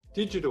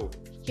Digital.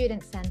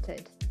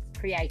 Student-centered.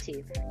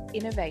 Creative.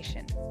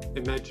 Innovation.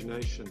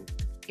 Imagination.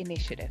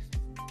 Initiative.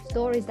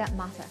 Stories that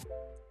matter.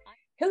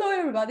 Hello,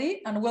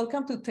 everybody, and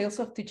welcome to Tales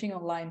of Teaching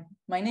Online.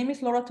 My name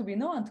is Laura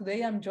Tubino, and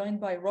today I'm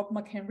joined by Rob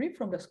McHenry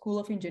from the School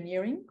of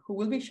Engineering, who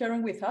will be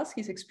sharing with us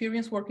his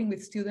experience working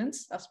with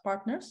students as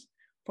partners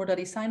for the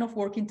design of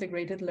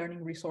work-integrated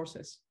learning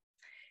resources.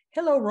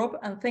 Hello, Rob,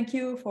 and thank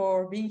you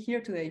for being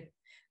here today.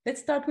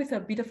 Let's start with a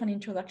bit of an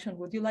introduction.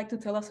 Would you like to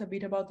tell us a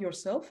bit about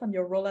yourself and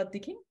your role at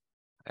Deakin?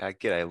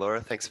 G'day,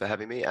 Laura. Thanks for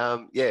having me.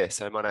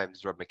 So my name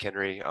is Rob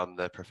McHenry. I'm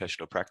the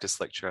professional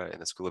practice lecturer in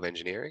the School of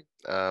Engineering.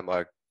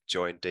 I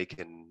joined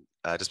Deakin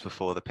just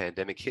before the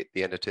pandemic hit,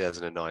 the end of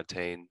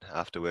 2019,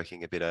 after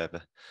working a bit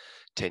over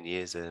 10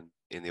 years in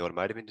the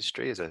automotive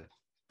industry as a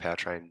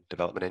powertrain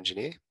development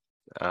engineer.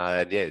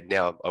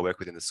 Now I work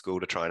within the school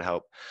to try and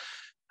help,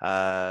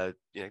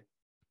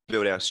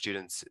 build our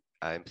students'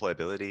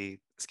 employability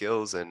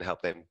skills and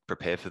help them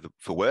prepare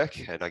for work,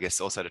 and I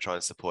guess also to try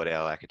and support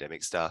our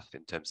academic staff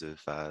in terms of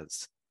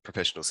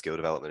professional skill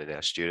development in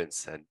our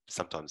students, and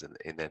sometimes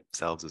in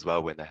themselves as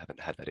well when they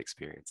haven't had that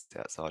experience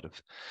outside of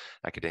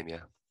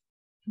academia.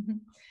 Mm-hmm.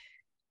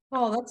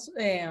 Oh, that's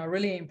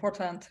really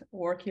important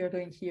work you're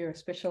doing here,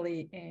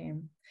 especially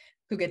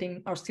to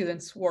getting our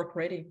students work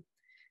ready.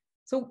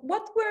 So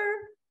what were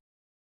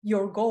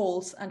your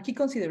goals and key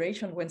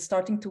consideration when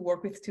starting to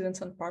work with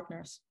students and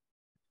partners?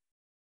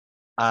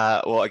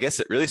 Well, I guess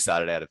it really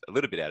started a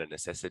little bit out of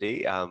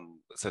necessity.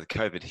 So the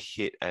COVID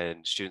hit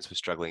and students were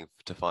struggling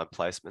to find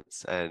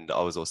placements, and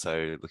I was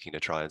also looking to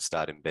try and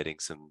start embedding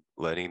some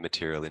learning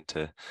material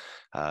into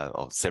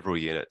several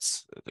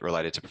units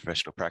related to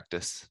professional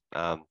practice.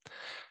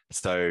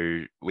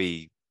 So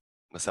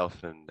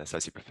myself and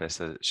Associate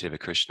Professor Shiva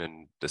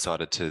Krishnan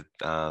decided to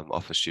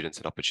offer students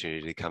an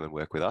opportunity to come and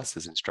work with us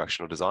as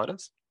instructional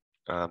designers.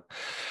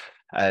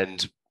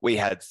 And we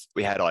had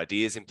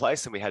ideas in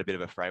place, and we had a bit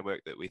of a framework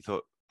that we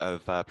thought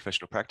of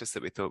professional practice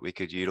that we thought we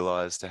could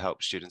utilize to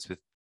help students with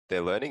their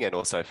learning, and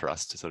also for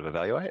us to sort of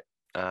evaluate.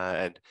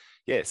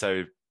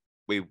 So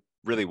we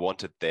really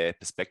wanted their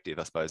perspective,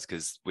 I suppose,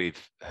 because we've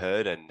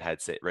heard and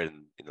read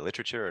in the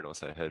literature and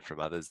also heard from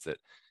others that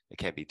it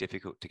can be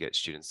difficult to get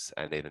students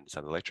and even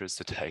some of the lecturers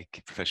to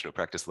take professional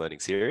practice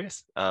learning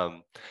serious.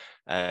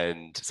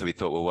 And so we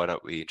thought, well, why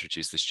don't we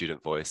introduce the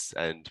student voice?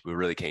 And we're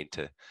really keen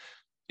to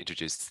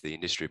introduce the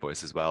industry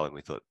voice as well. And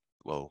we thought,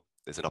 well,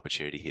 there's an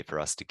opportunity here for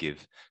us to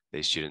give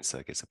these students,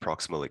 I guess, a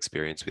proximal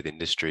experience with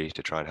industry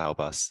to try and help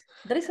us.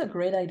 That is a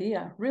great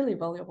idea, really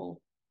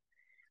valuable.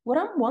 What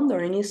I'm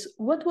wondering is,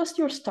 what was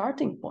your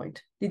starting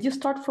point? Did you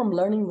start from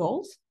learning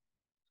goals?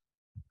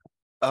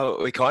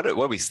 Oh,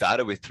 what we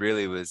started with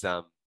really was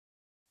a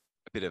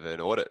bit of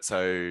an audit.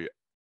 So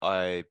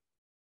I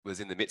was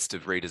in the midst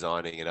of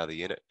redesigning another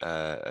unit,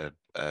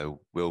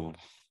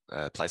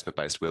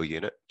 placement-based wheel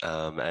unit,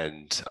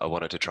 and I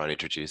wanted to try and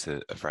introduce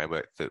a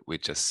framework that we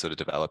just sort of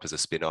developed as a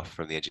spin-off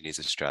from the Engineers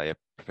Australia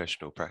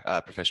professional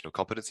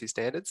competency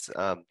standards.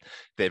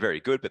 They're very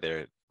good, but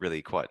they're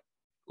really quite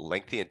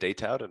lengthy and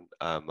detailed, and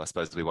I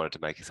suppose we wanted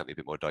to make something a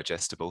bit more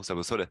digestible. So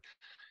we're sort of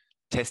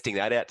testing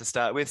that out to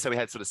start with. So we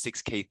had sort of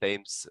 6 key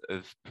themes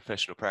of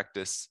professional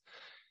practice.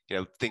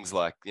 Things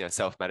like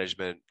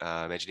self-management,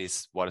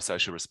 engineers' wider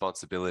social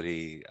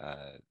responsibility,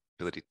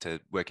 ability to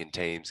work in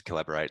teams,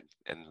 collaborate,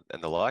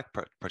 and the like,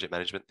 project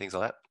management, things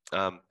like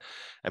that.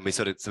 And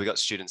we got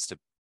students to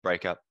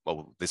break up.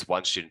 Well, this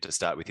one student to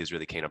start with, he was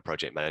really keen on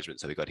project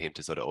management, so we got him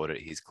to sort of audit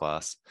his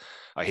class,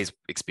 his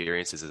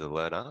experiences as a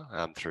learner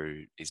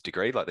through his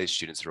degree. Like, these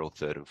students are all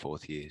 3rd and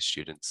 4th year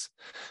students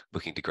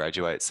looking to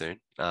graduate soon.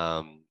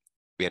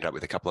 We ended up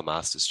with a couple of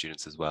master's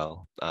students as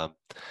well.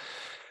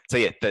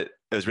 It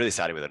was really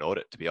starting with an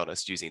audit, to be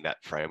honest, using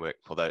that framework,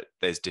 although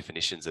there's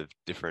definitions of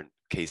different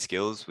key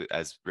skills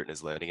as written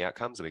as learning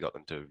outcomes, and we got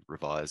them to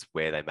revise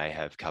where they may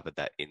have covered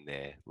that in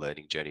their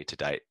learning journey to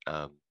date,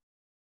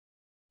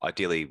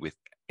 ideally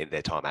in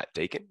their time at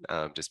Deakin,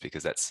 just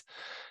because that's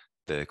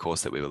the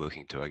course that we were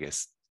looking to, I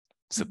guess,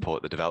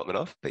 support the development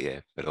of,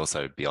 but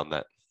also beyond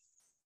that.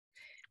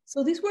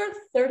 So these were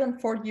 3rd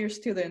and 4th year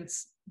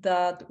students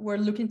that were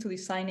looking to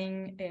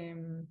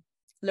designing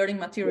learning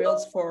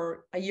materials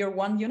for a year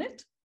 1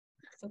 unit?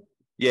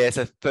 Yeah,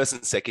 so 1st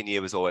and 2nd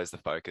year was always the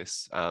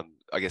focus.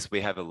 I guess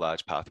we have a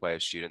large pathway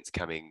of students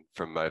coming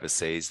from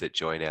overseas that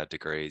join our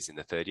degrees in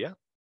the 3rd year.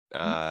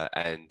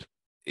 And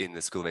in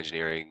the School of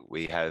Engineering,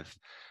 we have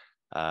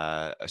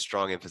a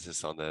strong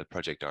emphasis on the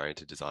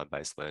project-oriented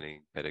design-based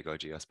learning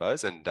pedagogy, I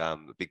suppose. And a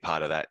big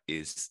part of that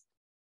is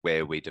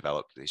where we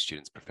develop these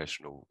students'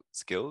 professional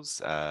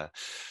skills,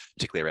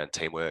 particularly around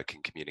teamwork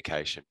and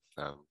communication.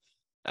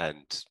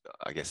 And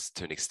I guess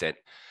to an extent,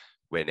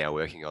 we're now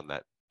working on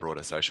that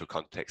broader social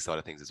context side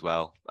of things as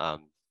well. I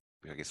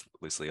guess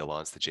loosely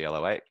aligns to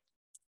GLO 8.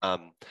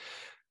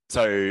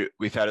 So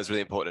we found it was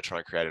really important to try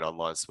and create an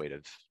online suite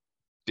of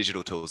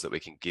digital tools that we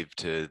can give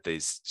to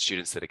these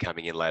students that are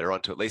coming in later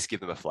on, to at least give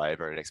them a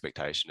flavour and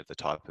expectation of the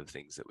type of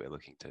things that we're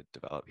looking to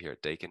develop here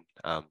at Deakin.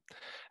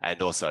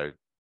 And also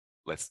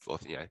let's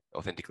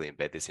authentically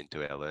embed this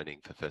into our learning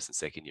for first and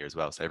second year as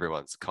well. So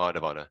everyone's kind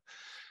of on a,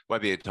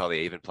 won't be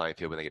entirely even playing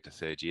field when they get to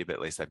third year, but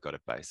at least they've got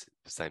a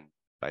same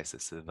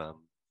basis of I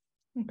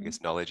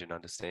guess knowledge and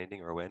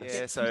understanding or awareness.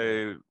 Yeah,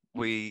 so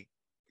we,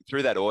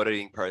 through that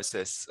auditing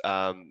process,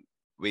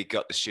 we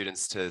got the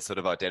students to sort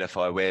of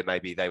identify where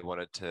maybe they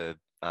wanted to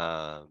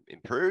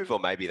improve, or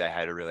maybe they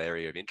had a real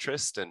area of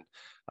interest. And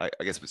I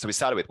guess, so we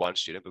started with one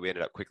student, but we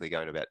ended up quickly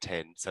going to about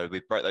 10. So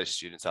we broke those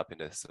students up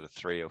into sort of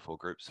 3 or 4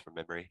 groups from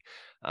memory,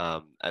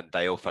 and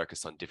they all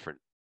focused on different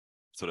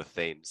sort of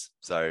themes.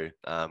 So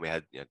we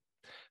had,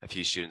 a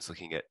few students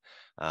looking at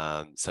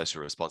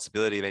social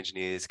responsibility of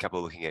engineers, a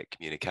couple looking at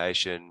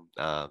communication,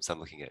 some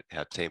looking at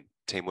how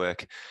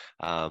teamwork,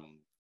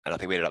 and I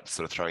think we ended up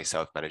sort of throwing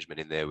self-management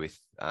in there with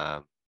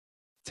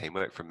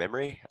teamwork from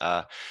memory.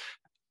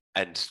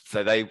 And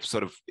so they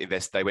sort of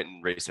they went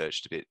and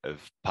researched a bit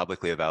of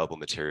publicly available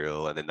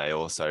material, and then they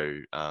also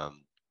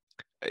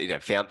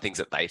found things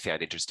that they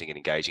found interesting and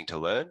engaging to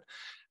learn.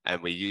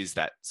 And we use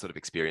that sort of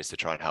experience to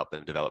try and help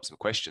them develop some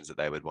questions that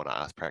they would want to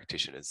ask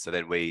practitioners. So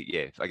then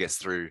I guess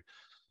through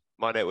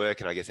my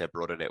network and I guess our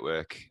broader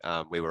network,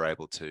 we were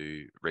able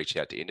to reach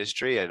out to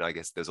industry. And I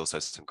guess there's also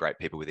some great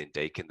people within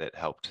Deakin that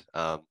helped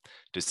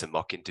do some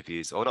mock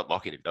interviews, or not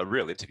mock interviews,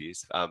 real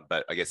interviews,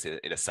 but I guess in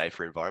a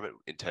safer environment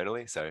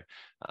internally. So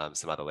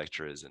some other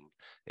lecturers and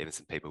even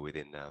some people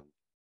within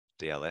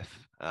DLF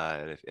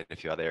and a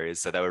few other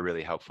areas. So they were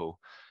really helpful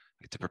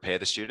to prepare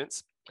the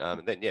students.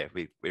 And then,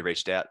 we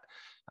reached out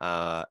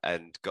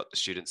and got the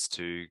students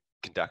to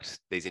conduct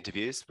these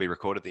interviews. We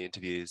recorded the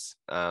interviews,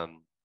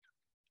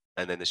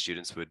 and then the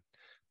students would,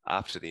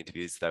 after the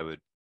interviews, they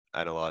would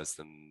analyze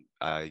them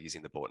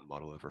using the Borton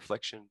model of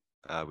reflection.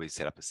 We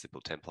set up a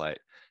simple template,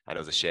 and it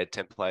was a shared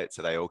template,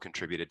 so they all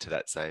contributed to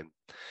that same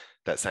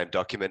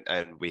document.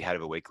 And we had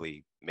a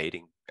weekly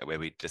meeting where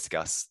we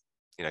discuss,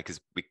 because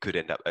we could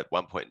end up at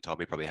one point in time,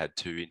 we probably had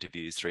 2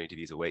 interviews, 3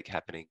 interviews a week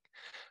happening.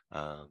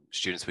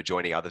 Students were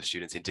joining other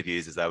students'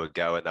 interviews as they would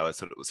go, and they were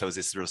so it was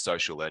this real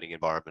social learning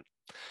environment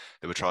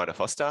that we're trying to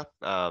foster.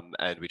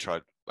 And we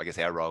tried, I guess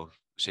our role,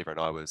 Shiva and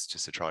I, was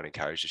just to try and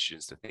encourage the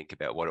students to think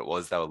about what it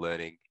was they were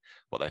learning,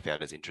 what they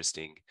found as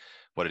interesting,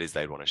 what it is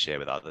they'd want to share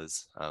with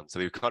others. So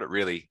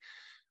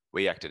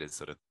we acted as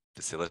sort of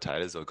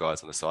facilitators or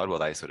guys on the side while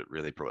they sort of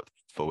really brought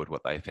forward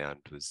what they found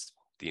was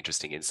the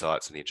interesting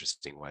insights and the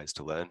interesting ways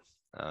to learn.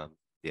 I'll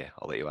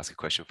let you ask a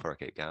question before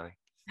I keep going.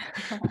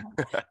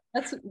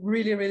 That's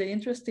really, really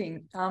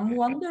interesting.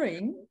 I'm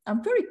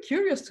very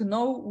curious to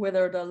know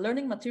whether the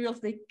learning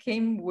materials they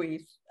came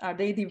with,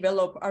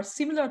 are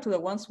similar to the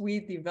ones we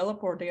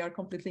develop, or they are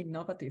completely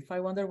innovative. I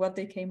wonder what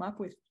they came up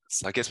with.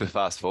 So I guess we're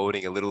fast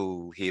forwarding a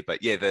little here, but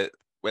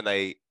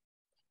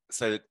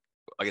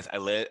I guess a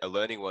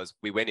learning was,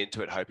 we went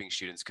into it hoping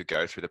students could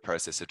go through the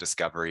process of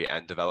discovery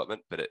and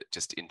development, but it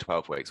just in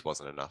 12 weeks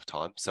wasn't enough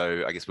time.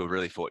 So I guess we're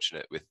really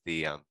fortunate with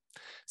the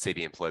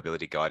CB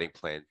Employability Guiding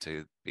Plan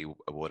to be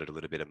awarded a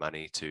little bit of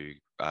money to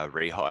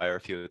rehire a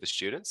few of the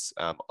students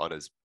on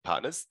as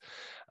partners.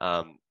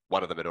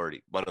 One of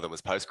them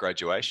was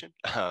post-graduation.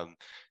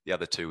 The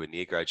other 2 were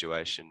near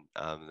graduation.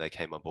 They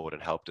came on board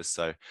and helped us.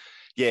 So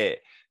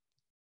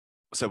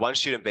So one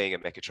student, being a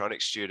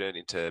mechatronics student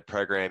into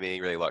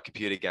programming, really liked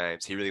computer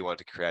games, he really wanted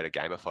to create a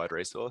gamified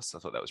resource. I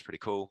thought that was pretty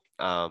cool.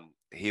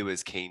 He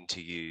was keen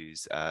to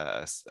use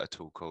a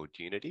tool called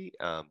Unity.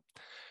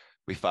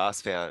 We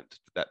fast found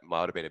that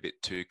might have been a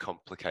bit too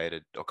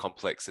complicated or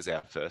complex as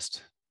our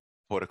first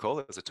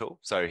protocol as a tool.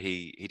 So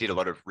he did a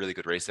lot of really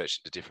good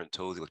research into different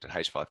tools. He looked at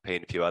H5P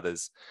and a few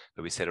others,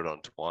 but we settled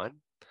on Twine.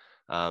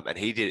 And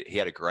he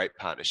had a great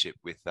partnership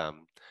with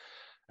an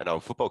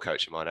old football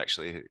coach of mine,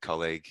 actually, a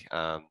colleague,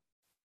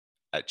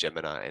 at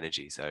Gemini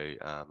Energy. So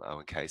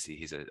Owen Casey,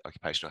 he's an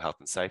occupational health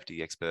and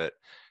safety expert,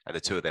 and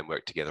the 2 of them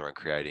worked together on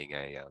creating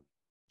a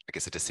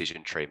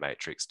decision tree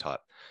matrix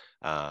type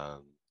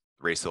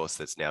resource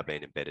that's now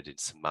been embedded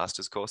into some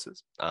master's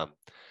courses. And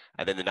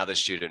then another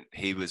student,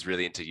 he was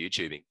really into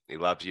YouTubing. He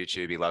loved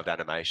YouTube. He loved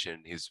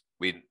animation.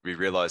 We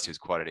realized he was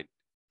quite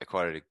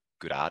a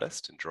good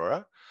artist and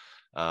drawer.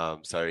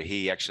 So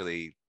he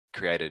actually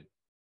created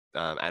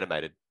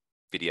animated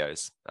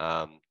videos.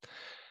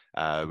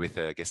 With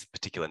a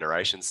particular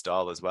narration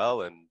style as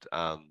well, and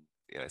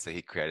so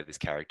he created this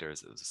character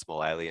as a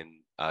small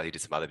alien. He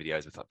did some other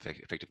videos with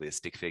effectively a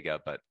stick figure,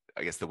 but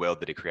I guess the world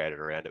that he created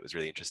around it was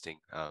really interesting.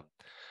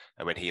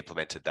 And when he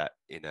implemented that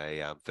in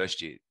a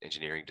first year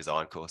engineering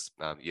design course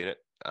unit,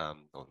 and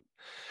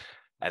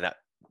that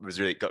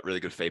got really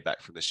good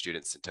feedback from the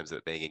students in terms of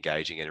it being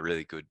engaging and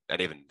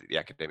and even the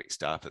academic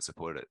staff that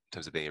supported it in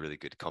terms of being a really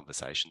good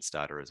conversation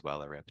starter as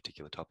well around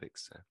particular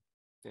topics. So,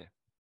 yeah.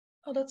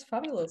 Oh, that's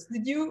fabulous.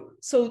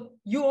 So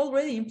you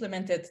already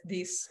implemented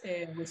these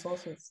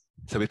resources?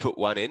 So we put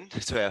one in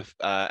to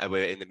our, and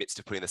we're in the midst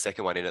of putting the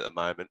second one in at the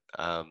moment.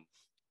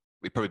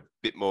 We're probably a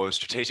bit more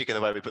strategic in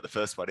the way we put the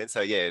first one in. So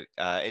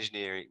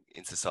Engineering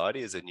in Society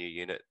is a new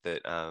unit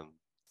that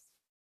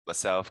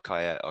myself,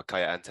 Kaya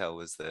Antel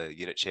was the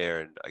unit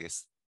chair, and I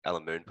guess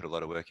Alan Moon put a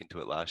lot of work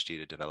into it last year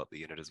to develop the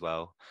unit as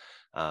well.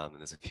 And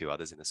there's a few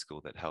others in the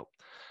school that help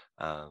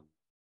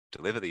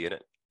deliver the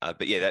unit.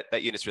 But yeah,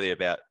 that unit's really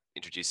about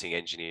introducing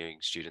engineering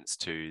students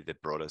to the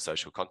broader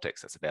social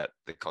context. That's about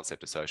the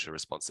concept of social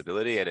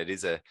responsibility, and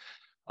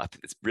I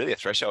think it's really a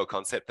threshold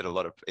concept that a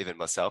lot of, even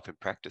myself in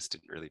practice,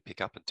 didn't really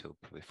pick up until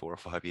probably 4 or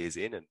 5 years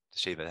in, and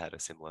Shiva had a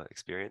similar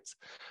experience.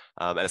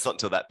 And it's not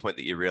until that point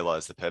that you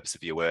realize the purpose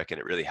of your work, and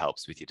it really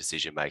helps with your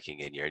decision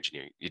making and your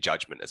engineering, your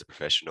judgment as a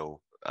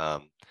professional.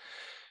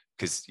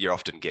 Because you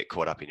often get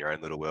caught up in your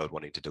own little world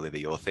wanting to deliver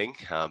your thing,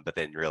 but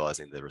then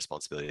realizing the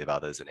responsibility of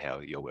others and how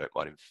your work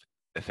might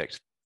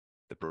affect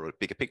the broader,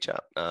 bigger picture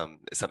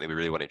is something we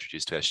really want to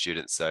introduce to our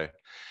students. So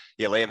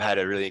yeah, Liam had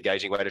a really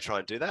engaging way to try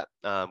and do that.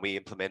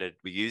 We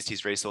used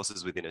his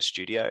resources within a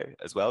studio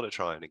as well to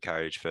try and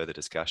encourage further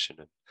discussion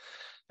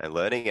and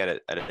learning, and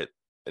it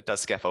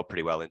does scaffold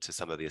pretty well into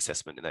some of the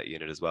assessment in that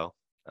unit as well.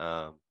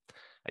 And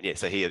yeah,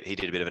 so he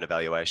did a bit of an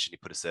evaluation. He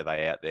put a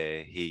survey out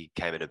there. He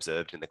came and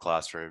observed in the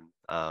classroom,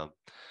 and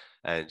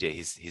yeah,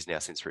 he's now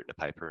since written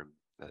a paper, and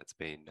that's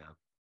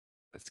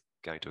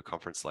going to a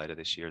conference later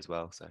this year as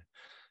well. So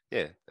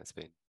yeah, that's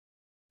been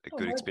a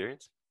good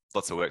experience.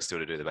 Lots of work still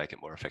to do to make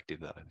it more effective,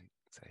 though, I think.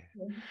 So,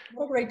 yeah.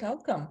 What a great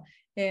outcome.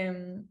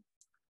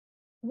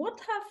 What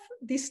have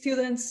these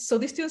students? So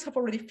these students have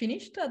already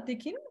finished at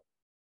Deakin?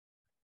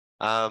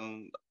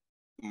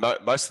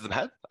 Most of them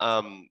have.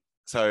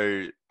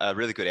 So a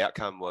really good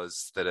outcome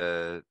was that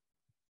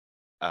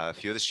a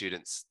few of the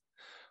students,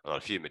 well,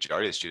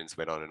 majority of the students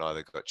went on and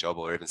either got a job,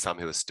 or even some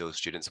who are still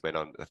students went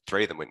on.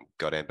 3 of them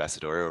got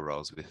ambassadorial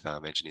roles with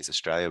Engineers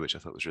Australia, which I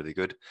thought was really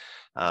good.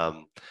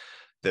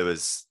 There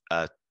was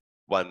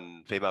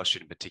one female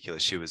student in particular.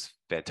 She was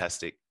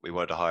fantastic. We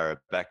wanted to hire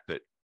her back,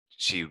 but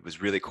she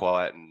was really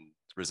quiet and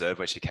reserved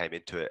when she came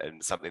into it.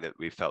 And something that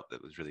we felt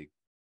that was really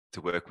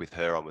to work with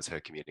her on was her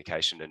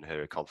communication and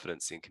her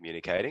confidence in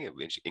communicating.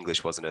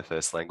 English wasn't her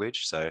first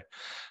language. So,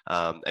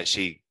 and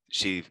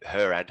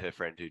her and her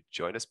friend who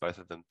joined us, both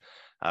of them,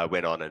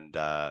 went on and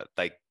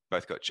they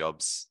both got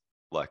jobs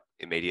like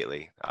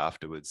immediately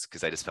afterwards,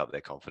 because they just felt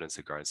their confidence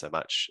had grown so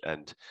much.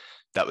 And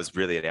that was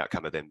really an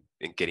outcome of them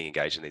in getting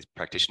engaged in these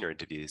practitioner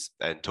interviews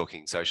and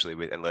talking socially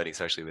with and learning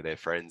socially with their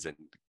friends, and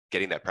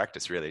getting that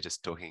practice, really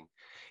just talking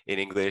in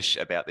English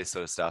about this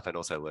sort of stuff, and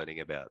also learning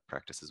about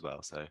practice as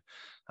well. So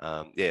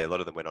yeah, a lot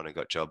of them went on and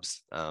got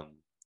jobs,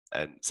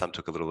 and some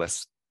took a little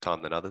less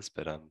time than others,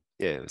 but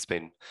yeah,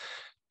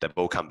 they've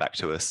all come back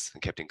to us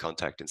and kept in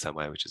contact in some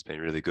way, which has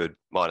been really good,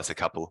 minus a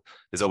couple.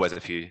 There's always a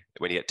few.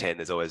 When you get 10,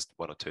 there's always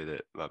 1 or 2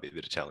 that might be a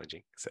bit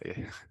challenging. So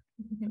yeah,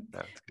 no,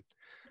 it's good.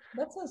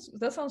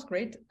 That sounds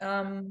great.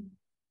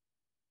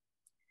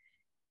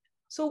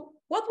 So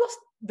what was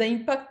the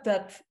impact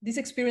that this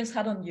experience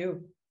had on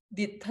you?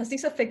 Has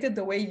this affected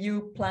the way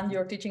you plan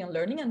your teaching and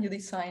learning, and you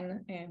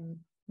design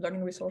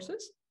learning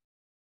resources?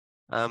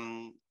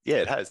 Yeah,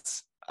 it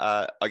has.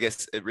 I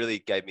guess it really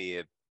gave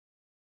me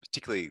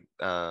particularly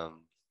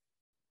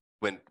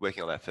when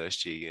working on that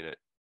first year unit,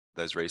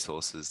 those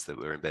resources that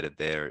were embedded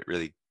there, it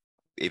really,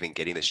 even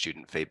getting the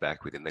student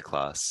feedback within the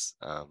class,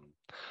 I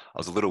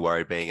was a little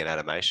worried being in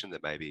animation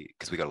that maybe,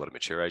 because we got a lot of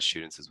mature age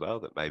students as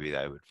well, that maybe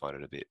they would find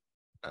it a bit,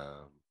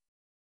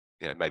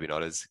 maybe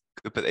not as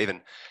good, but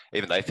even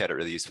they found it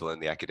really useful,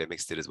 and the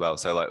academics did as well.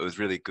 So like, it was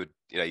really good,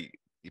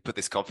 you put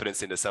this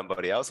confidence into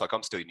somebody else. Like,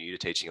 I'm still new to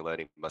teaching and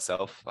learning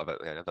myself. I've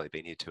only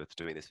been here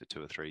doing this for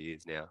 2 or 3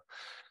 years now.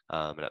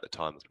 And at the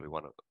time, it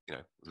was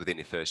within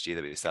the first year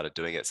that we started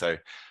doing it. So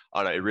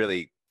I know it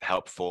really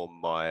helped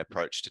form my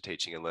approach to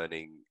teaching and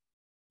learning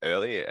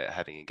early,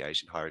 having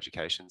engaged in higher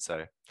education.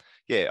 So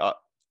yeah,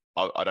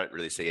 I don't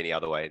really see any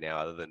other way now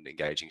other than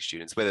engaging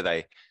students, whether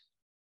they,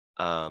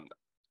 for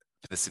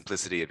the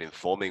simplicity of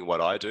informing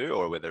what I do,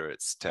 or whether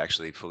it's to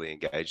actually fully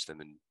engage them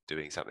in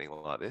doing something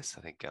like this.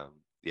 I think,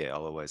 yeah,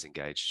 I'll always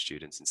engage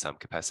students in some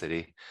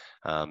capacity.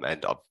 And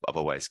I've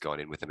always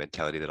gone in with the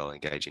mentality that I'll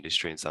engage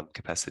industry in some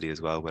capacity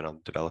as well when I'm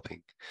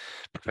developing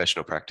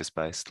professional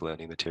practice-based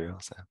learning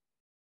materials. So.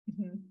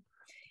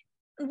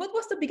 Mm-hmm. What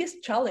was the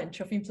biggest challenge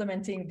of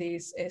implementing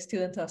this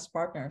Student as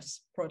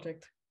Partners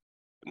project?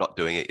 Not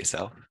doing it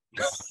yourself.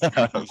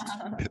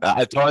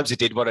 At times you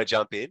did want to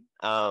jump in,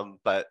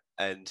 but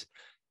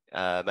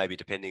maybe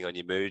depending on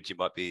your mood, you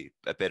might be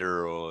a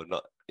better or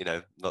not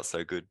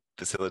so good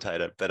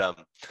facilitator. But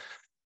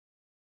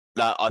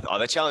no,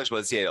 the challenge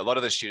was, yeah, a lot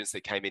of the students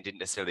that came in didn't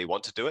necessarily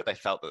want to do it. They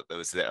felt that there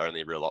was their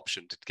only real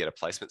option to get a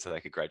placement so they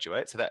could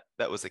graduate. So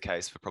that was the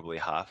case for probably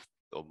half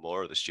or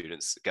more of the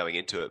students going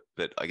into it.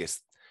 But I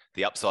guess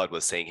the upside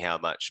was seeing how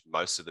much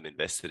most of them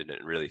invested in it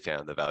and really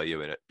found the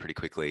value in it pretty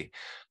quickly.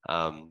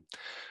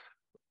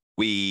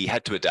 We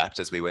had to adapt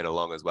as we went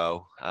along as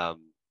well. I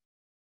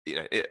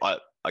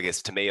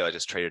guess to me, I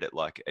just treated it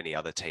like any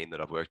other team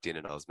that I've worked in,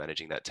 and I was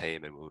managing that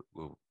team, and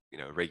we'll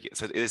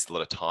so there's a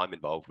lot of time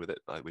involved with it.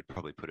 We'd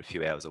probably put a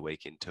few hours a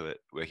week into it,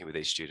 working with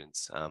these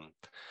students.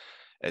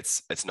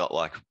 It's not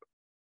like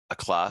a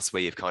class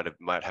where you've kind of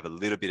might have a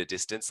little bit of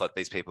distance. Like,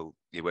 these people,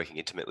 you're working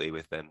intimately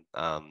with them,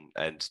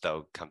 and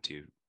they'll come to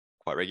you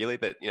quite regularly.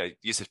 But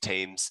use of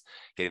Teams,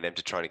 getting them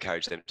to try and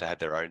encourage them to have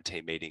their own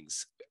team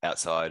meetings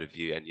outside of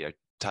you, and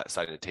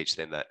starting to teach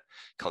them that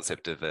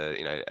concept of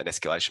an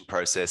escalation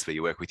process where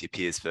you work with your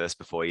peers first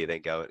before you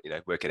then go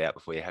work it out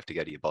before you have to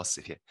go to your boss.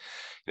 If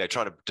you're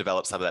trying to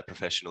develop some of that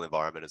professional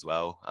environment as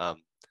well.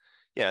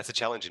 It's a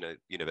challenge in a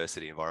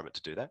university environment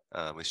to do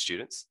that with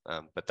students,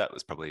 but that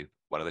was probably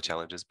one of the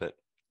challenges. But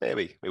yeah,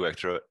 we worked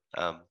through it.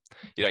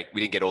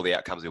 We didn't get all the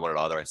outcomes we wanted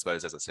either. I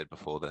suppose, as I said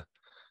before, the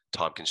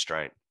time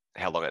constraint,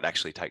 how long it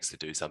actually takes to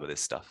do some of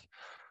this stuff.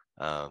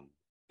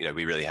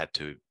 We really had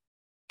to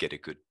get a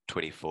good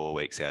 24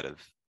 weeks out of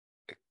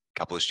a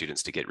couple of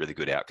students to get really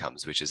good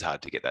outcomes, which is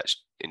hard to get that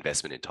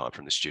investment in time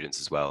from the students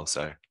as well.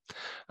 So,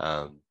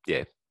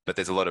 but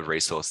there's a lot of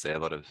resource there, a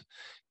lot of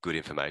good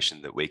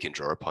information that we can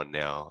draw upon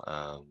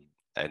now,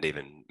 and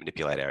even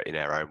manipulate in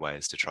our own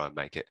ways to try and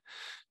make it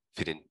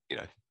fit in,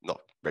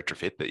 not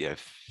retrofit, but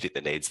fit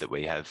the needs that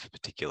we have for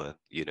particular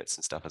units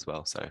and stuff as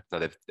well. So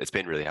no, it's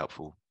been really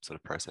helpful sort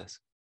of process.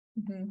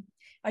 Mm-hmm.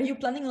 Are you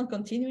planning on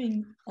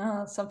continuing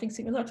something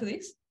similar to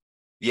this?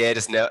 Yeah,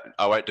 just now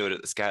I won't do it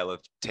at the scale of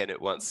 10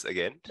 at once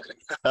again.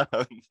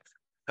 That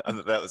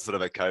was sort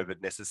of a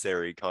COVID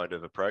necessary kind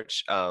of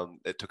approach.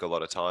 It took a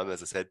lot of time,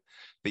 as I said,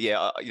 but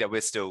yeah,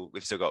 we've still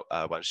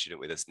got one student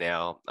with us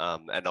now,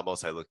 and I'm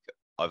also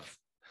I've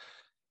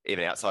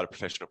even outside of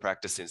professional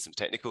practice in some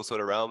technical sort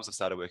of realms, I've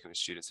started working with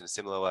students in a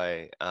similar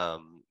way.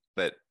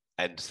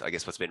 And I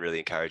guess what's been really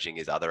encouraging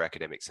is other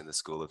academics in the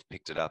school have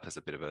picked it up as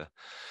a bit of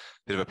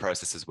a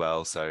process as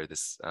well. So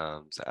this,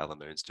 so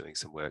Alamoon's doing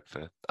some work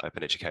for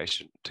open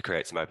education to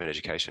create some open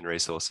education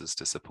resources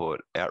to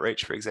support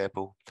outreach, for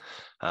example.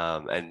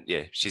 And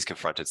yeah, she's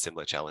confronted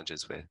similar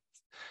challenges with,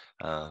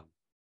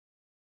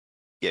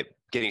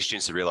 getting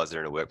students to realise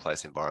they're in a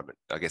workplace environment.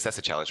 I guess that's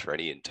a challenge for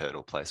any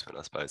internal placement,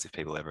 I suppose, if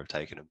people ever have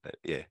taken them. But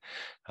yeah,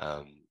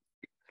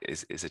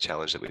 is a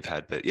challenge that we've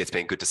had. But yeah, it's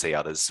been good to see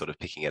others sort of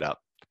picking it up.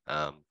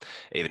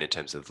 Even in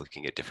terms of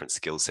looking at different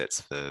skill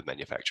sets for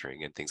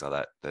manufacturing and things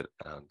like that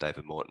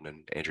David Morton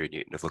and Andrew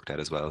Newton have looked at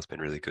as well. It's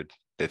been really good.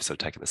 They've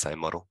sort of taken the same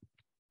model.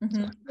 Mm-hmm.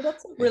 So, well,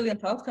 that's a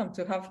brilliant outcome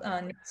to have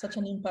such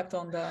an impact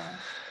on the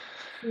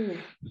school.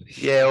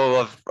 Yeah,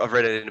 well, I've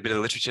read it in a bit of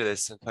literature.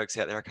 There's some folks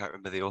out there, I can't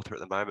remember the author at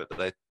the moment,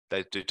 but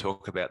they do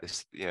talk about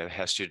this,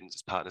 how students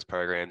as partners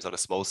programs on a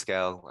small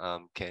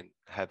scale can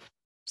have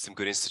some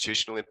good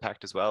institutional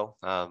impact as well.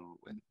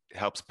 It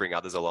helps bring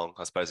others along,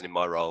 I suppose, and in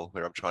my role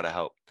where I'm trying to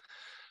help,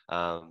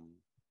 I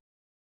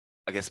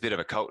guess,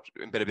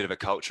 embed a bit of a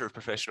culture of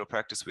professional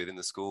practice within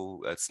the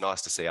school. It's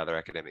nice to see other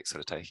academics sort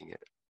of taking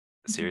it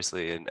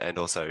seriously and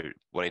also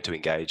wanting to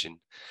engage in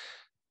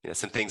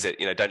some things that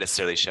don't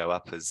necessarily show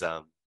up as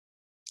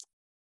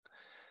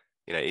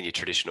in your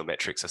traditional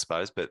metrics, I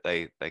suppose, but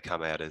they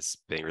come out as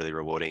being really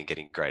rewarding and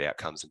getting great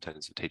outcomes in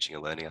terms of teaching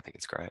and learning. I think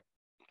it's great.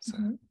 So.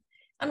 Mm-hmm.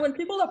 And when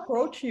people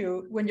approach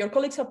you, when your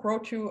colleagues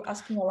approach you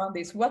asking around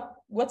this,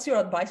 what's your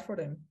advice for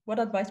them? What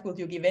advice would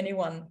you give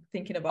anyone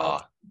thinking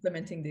about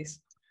implementing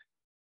this?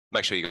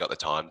 Make sure you got the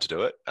time to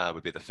do it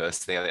would be the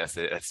first thing. I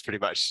think that's pretty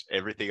much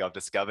everything I've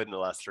discovered in the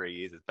last 3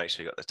 years is make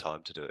sure you got the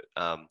time to do it.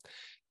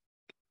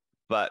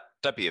 But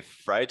don't be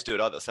afraid to do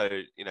it either. So,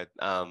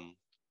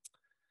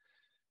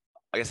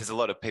 I guess there's a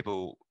lot of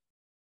people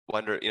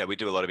wonder, we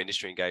do a lot of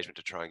industry engagement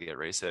to try and get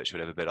research,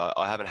 whatever, but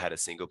I haven't had a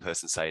single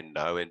person say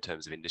no in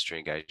terms of industry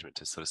engagement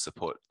to sort of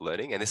support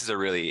learning. And this is a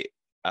really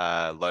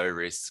low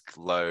risk,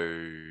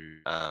 low,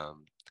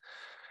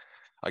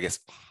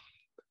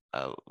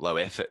 low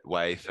effort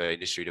way for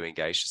industry to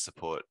engage to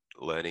support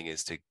learning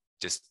is to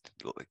just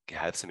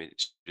have some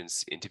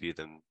students interview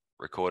them,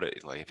 record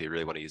it. Like if you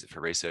really want to use it for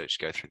research,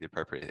 go through the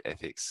appropriate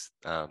ethics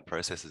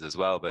processes as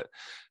well. But,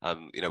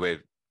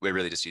 we're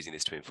really just using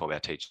this to inform our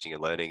teaching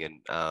and learning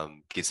and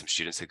give some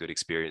students a good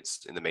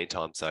experience in the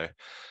meantime. So,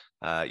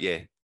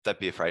 don't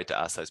be afraid to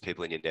ask those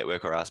people in your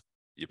network or ask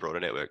your broader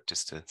network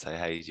just to say,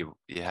 hey, you're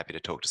happy to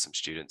talk to some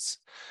students.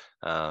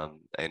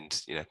 And,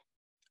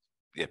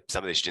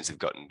 some of these students have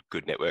gotten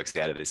good networks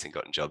out of this and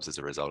gotten jobs as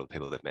a result of the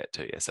people they've met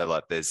too. Yeah.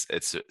 So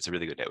it's a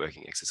really good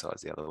networking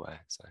exercise the other way.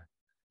 So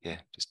yeah,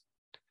 just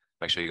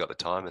make sure you got the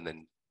time and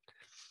then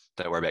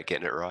don't worry about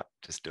getting it right.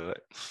 Just do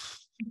it.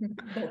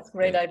 That's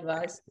great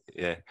advice.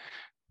 Yeah.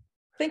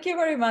 Thank you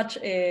very much,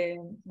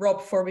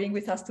 Rob, for being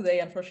with us today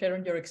and for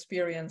sharing your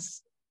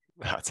experience.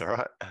 That's all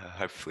right.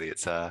 Hopefully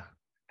it's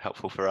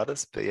helpful for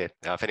others. But yeah,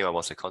 if anyone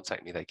wants to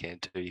contact me, they can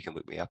too. You can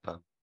look me up.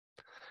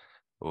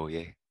 Or yeah,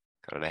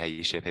 I don't know how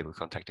you share people's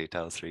contact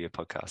details through your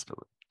podcast, but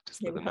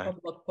just let them know. A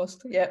blog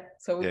post. Yeah.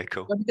 So yeah,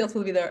 cool. The details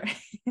will be there.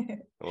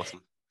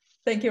 Awesome.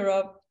 Thank you,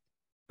 Rob.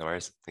 No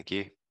worries. Thank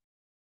you.